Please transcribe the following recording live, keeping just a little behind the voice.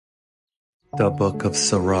The Book of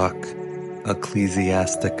Sirach,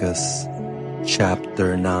 Ecclesiasticus,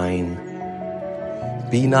 Chapter 9.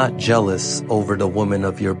 Be not jealous over the woman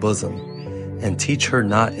of your bosom, and teach her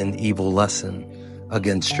not an evil lesson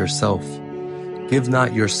against yourself. Give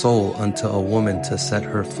not your soul unto a woman to set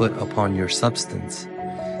her foot upon your substance.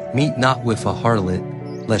 Meet not with a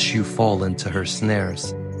harlot, lest you fall into her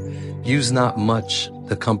snares. Use not much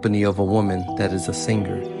the company of a woman that is a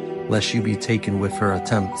singer, lest you be taken with her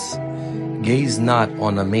attempts. Gaze not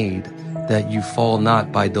on a maid, that you fall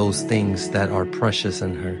not by those things that are precious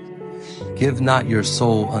in her. Give not your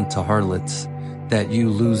soul unto harlots, that you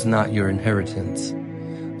lose not your inheritance.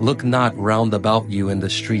 Look not round about you in the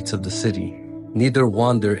streets of the city, neither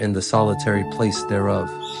wander in the solitary place thereof.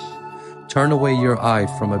 Turn away your eye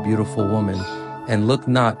from a beautiful woman, and look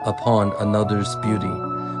not upon another's beauty.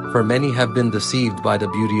 For many have been deceived by the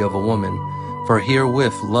beauty of a woman, for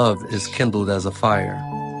herewith love is kindled as a fire.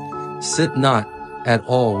 Sit not at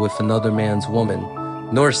all with another man's woman,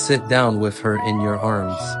 nor sit down with her in your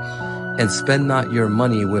arms. And spend not your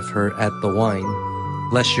money with her at the wine,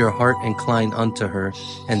 lest your heart incline unto her,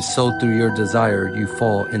 and so through your desire you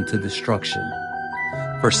fall into destruction.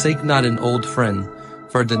 Forsake not an old friend,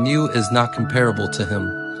 for the new is not comparable to him.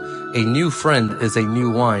 A new friend is a new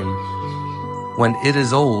wine. When it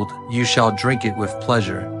is old, you shall drink it with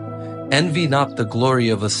pleasure. Envy not the glory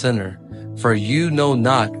of a sinner, for you know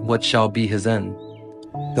not what shall be his end.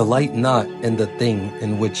 Delight not in the thing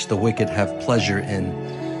in which the wicked have pleasure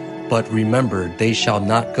in, but remember they shall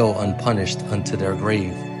not go unpunished unto their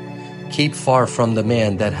grave. Keep far from the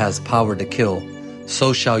man that has power to kill,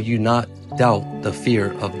 so shall you not doubt the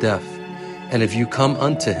fear of death. And if you come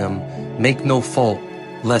unto him, make no fault,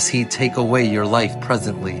 lest he take away your life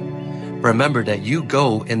presently. Remember that you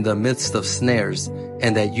go in the midst of snares,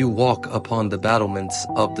 and that you walk upon the battlements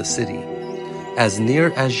of the city. As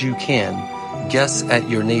near as you can, guess at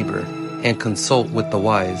your neighbor, and consult with the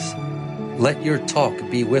wise. Let your talk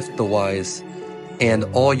be with the wise, and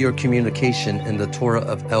all your communication in the Torah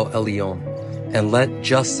of El Elyon. And let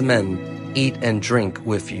just men eat and drink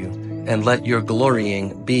with you, and let your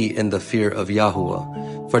glorying be in the fear of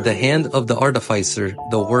Yahuwah. For the hand of the artificer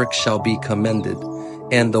the work shall be commended,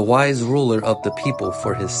 and the wise ruler of the people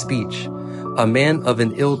for his speech. A man of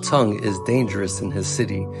an ill tongue is dangerous in his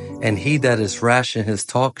city, and he that is rash in his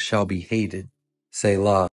talk shall be hated. Selah.